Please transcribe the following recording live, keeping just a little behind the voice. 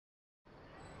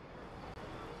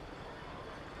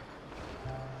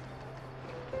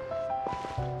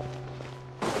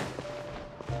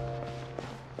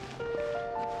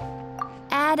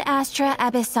Astra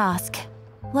Abyssosk.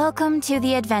 Welcome to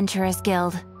the Adventurers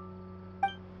Guild.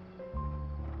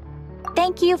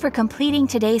 Thank you for completing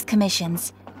today's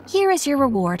commissions. Here is your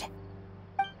reward.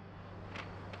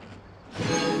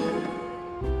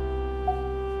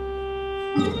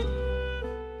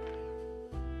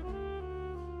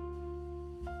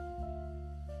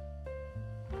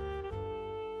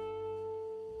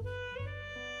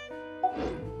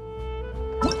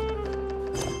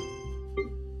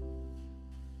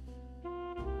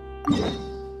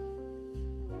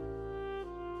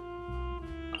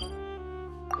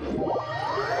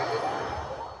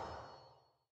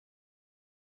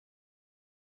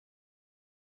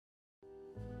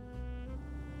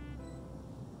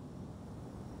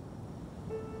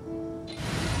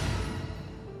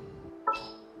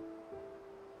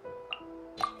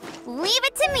 Leave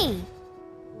it to me!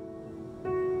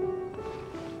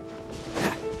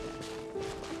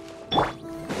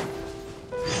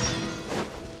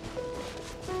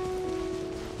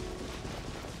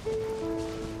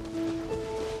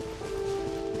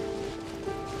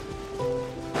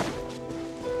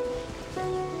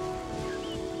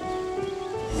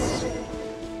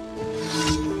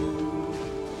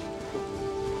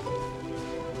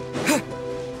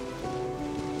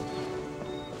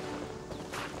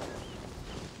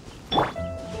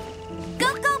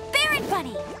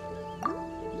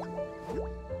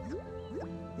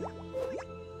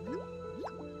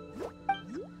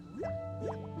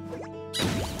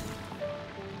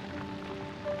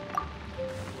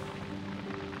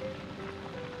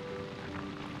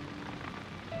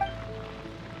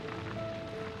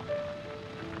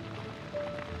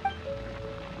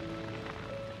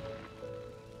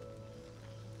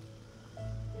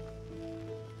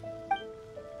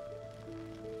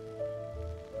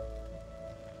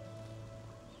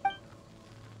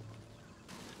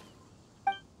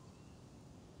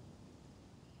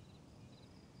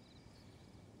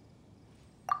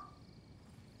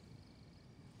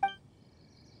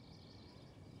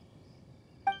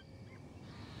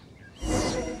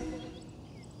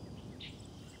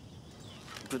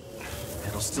 But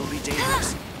it'll still be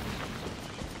dangerous.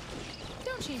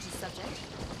 Don't change the subject.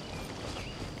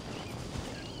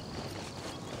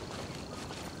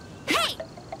 Hey!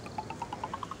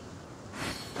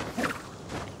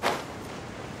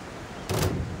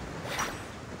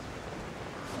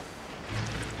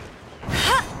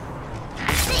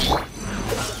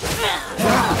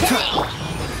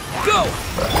 Go!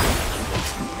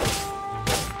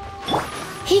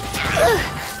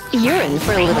 You're in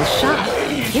for a little shock.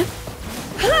 Yep.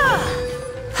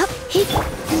 Get him!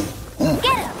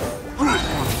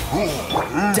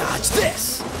 Dodge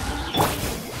this!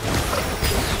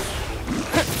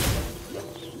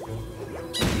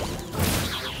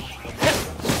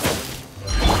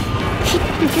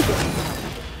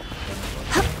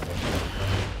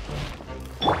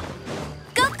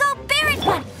 Go, Baron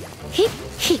Bunny!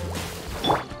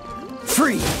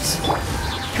 Freeze!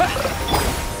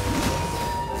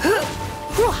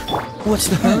 What's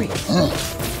the hurry?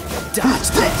 Dodge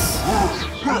this!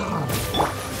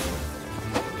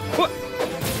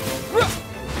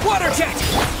 Water jet!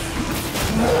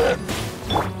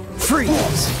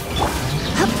 Freeze!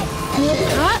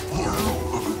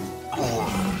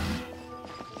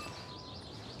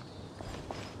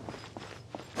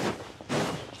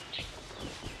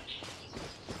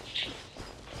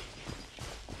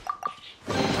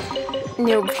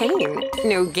 No pain,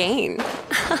 no gain.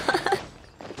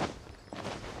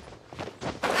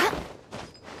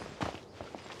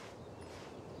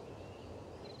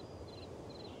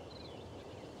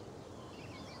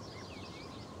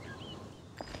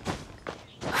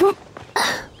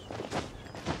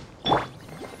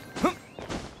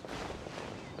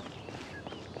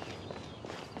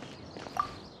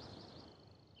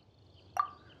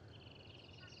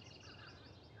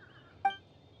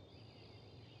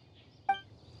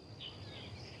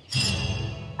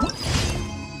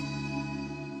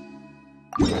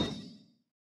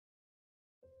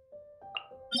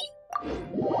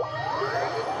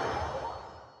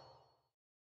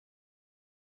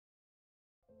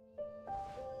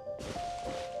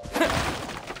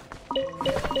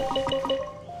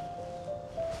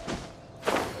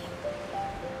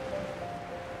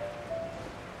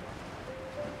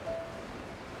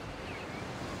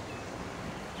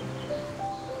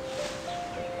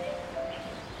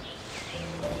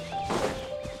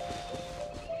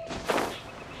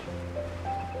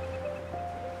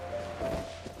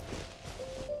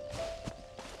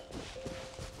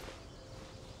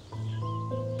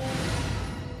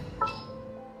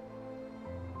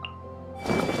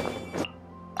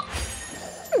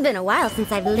 Been a while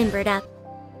since I've limbered up.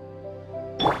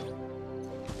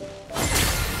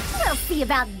 We'll see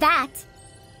about that.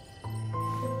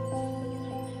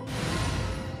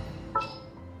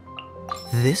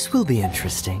 This will be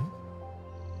interesting.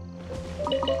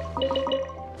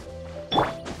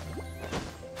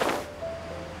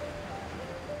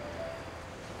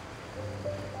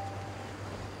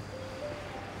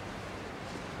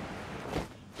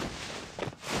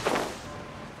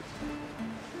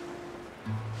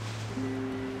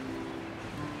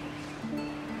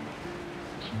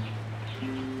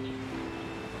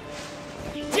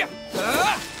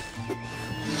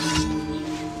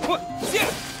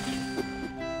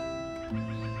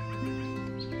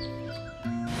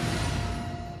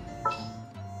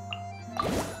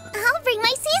 I'll bring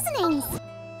my seasonings.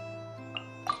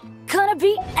 Gonna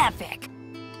be epic.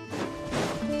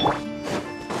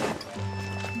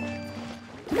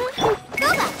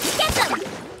 Boba, get them!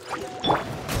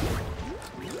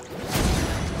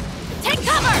 Take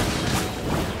cover!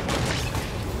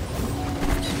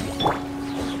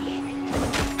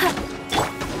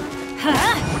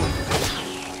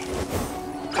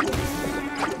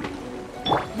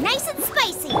 Nice and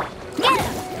spicy. Get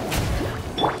them!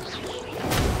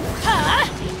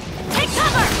 Take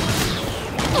cover!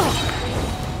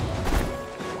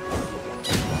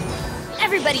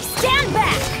 Everybody stand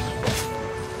back!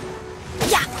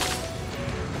 Yeah!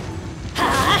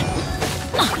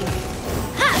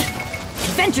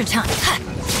 Adventure time!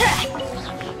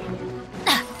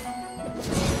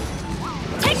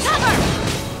 Take cover!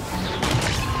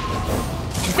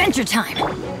 Adventure time!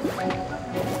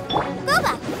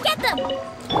 Boba, get them!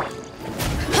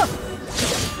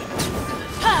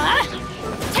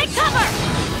 Take cover!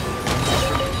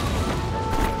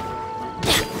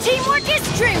 Teamwork is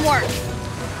dreamwork!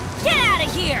 Get out of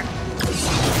here!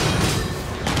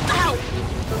 Ow!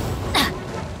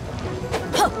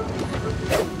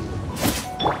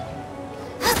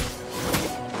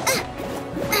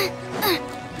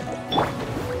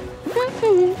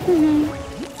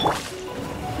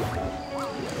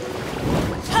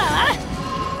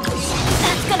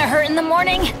 That's gonna hurt in the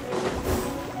morning!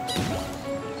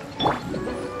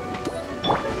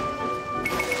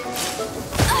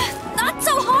 Not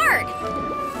so hard!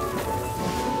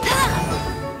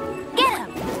 Get him!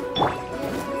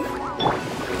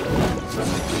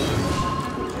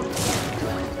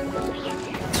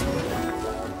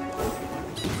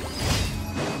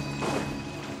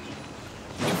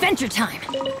 Adventure time!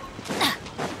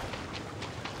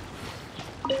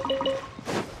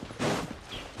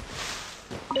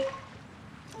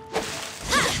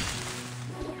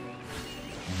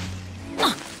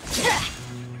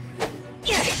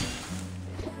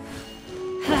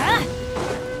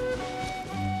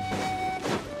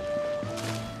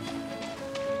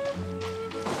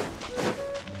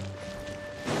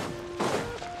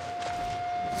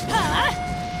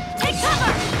 Take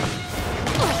cover!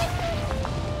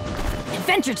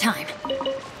 Adventure time!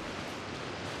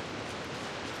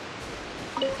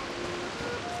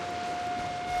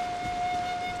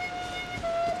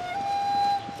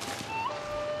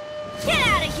 Get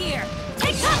out of here!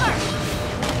 Take cover!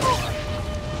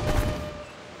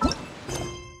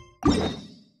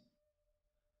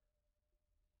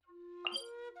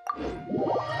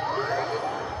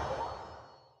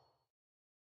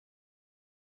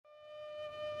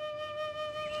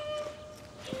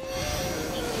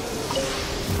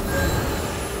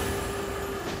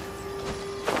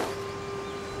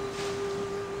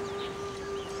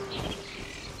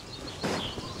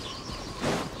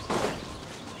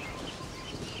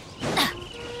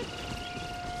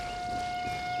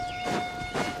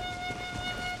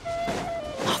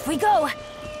 Off we go!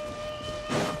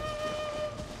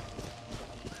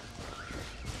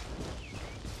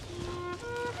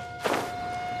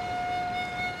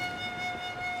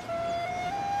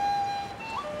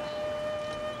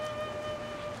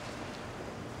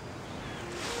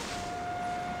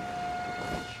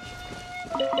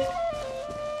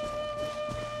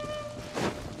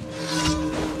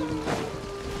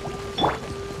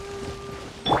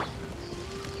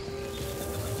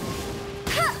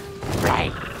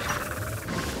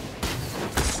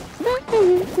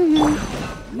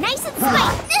 Nice and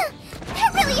spicy.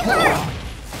 That really hurt.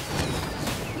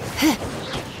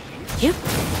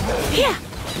 Yeah.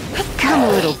 Come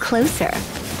a little closer.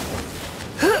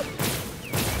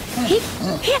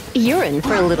 You're in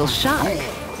for a little shock.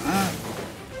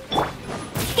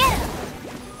 Get him.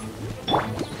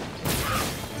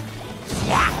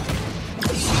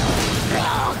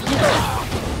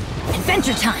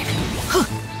 Adventure time!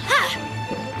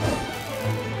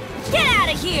 Get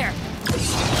out of here!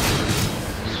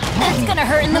 That's gonna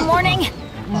hurt in the morning.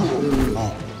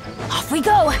 Off we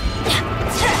go.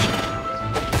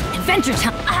 Adventure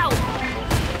time. Ow!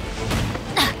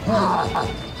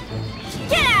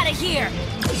 Get out of here!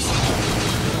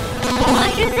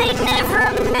 Why do they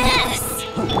never miss?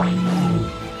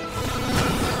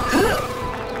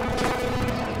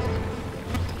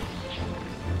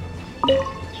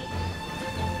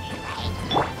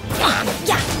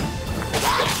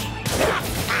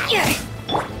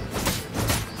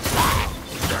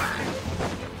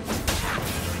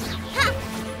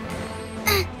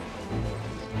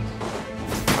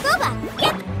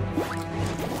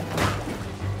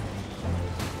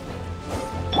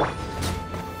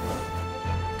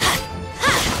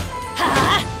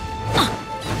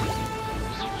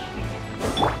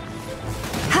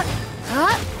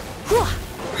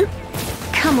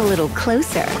 Come a little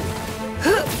closer.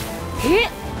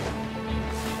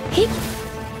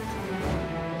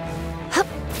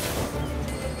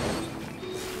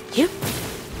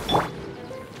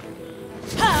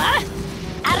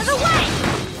 Out of the way!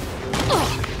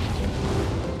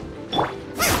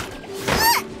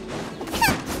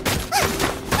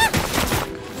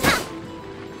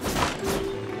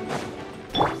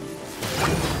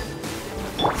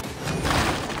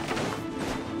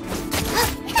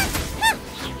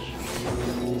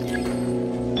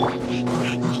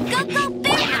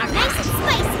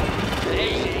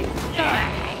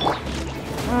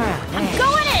 I'm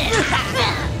going in!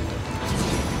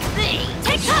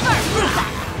 Take cover!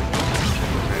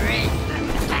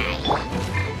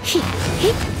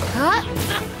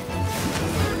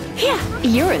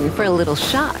 You're in for a little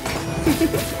shock.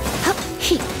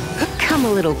 Come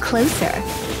a little closer.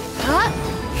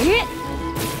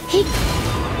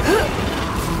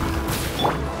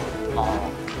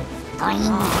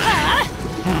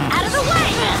 Out of the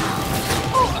way!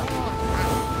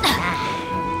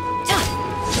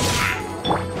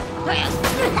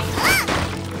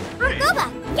 Boba,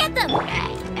 get them!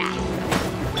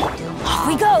 Off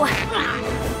we go!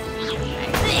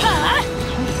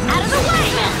 Out of the way!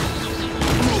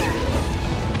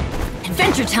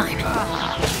 Adventure time!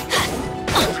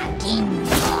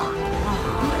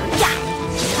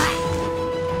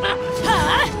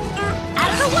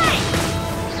 Out of the way!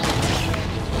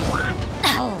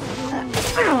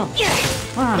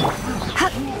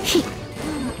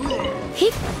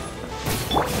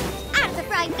 Out of the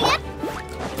frying pan!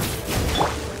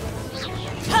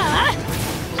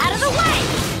 Out of the way!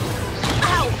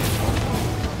 Ow!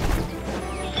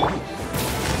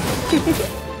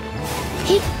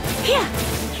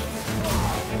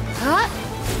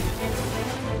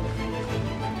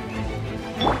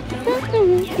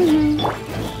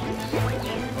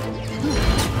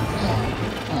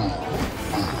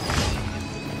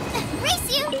 Race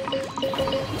you!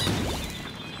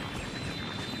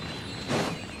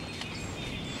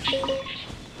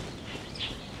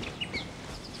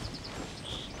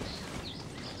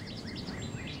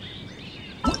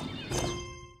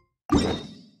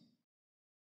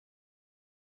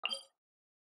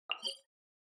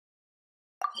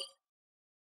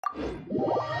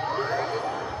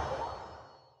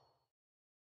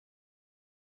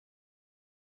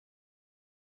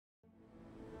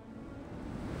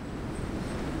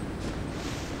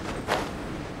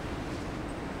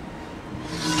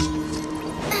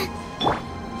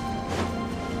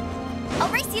 I'll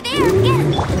race you there! Get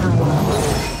him!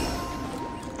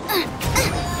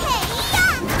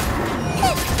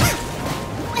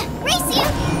 Race you!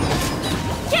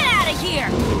 Get out of here!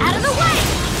 Out of the way!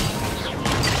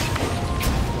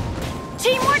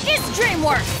 Teamwork is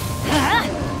dreamwork!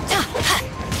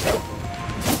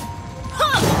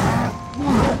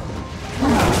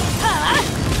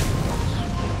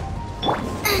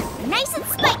 Nice and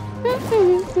spiky!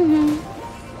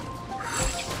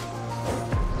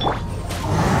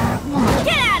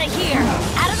 Get out of here!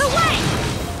 Out of the way!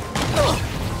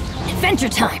 Adventure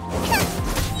time!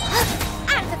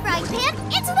 Out of the frying pan,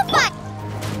 into the fire!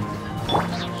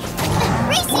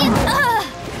 Race you!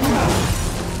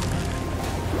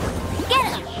 Get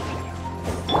him!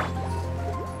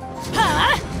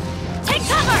 Take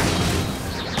cover!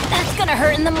 That's gonna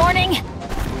hurt in the morning!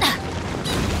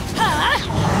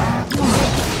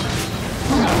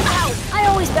 Ow! I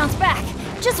always bounce back.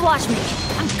 Just watch me.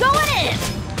 I'm going in!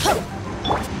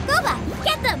 Boba,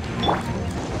 get them!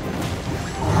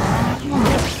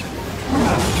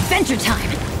 Adventure time!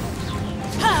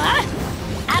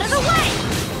 Out of the way!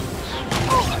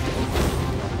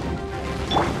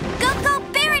 Go, go,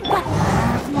 Baron!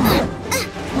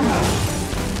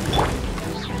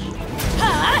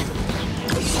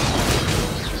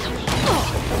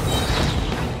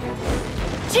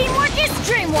 Teamwork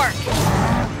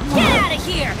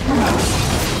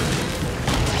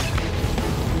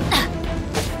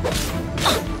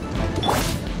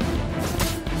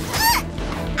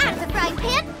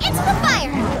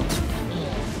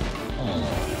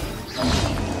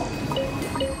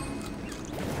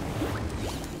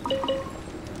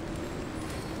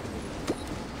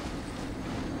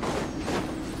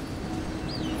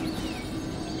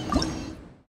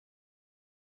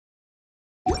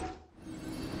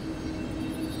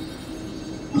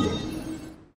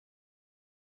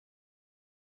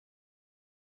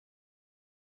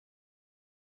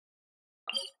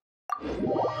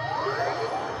You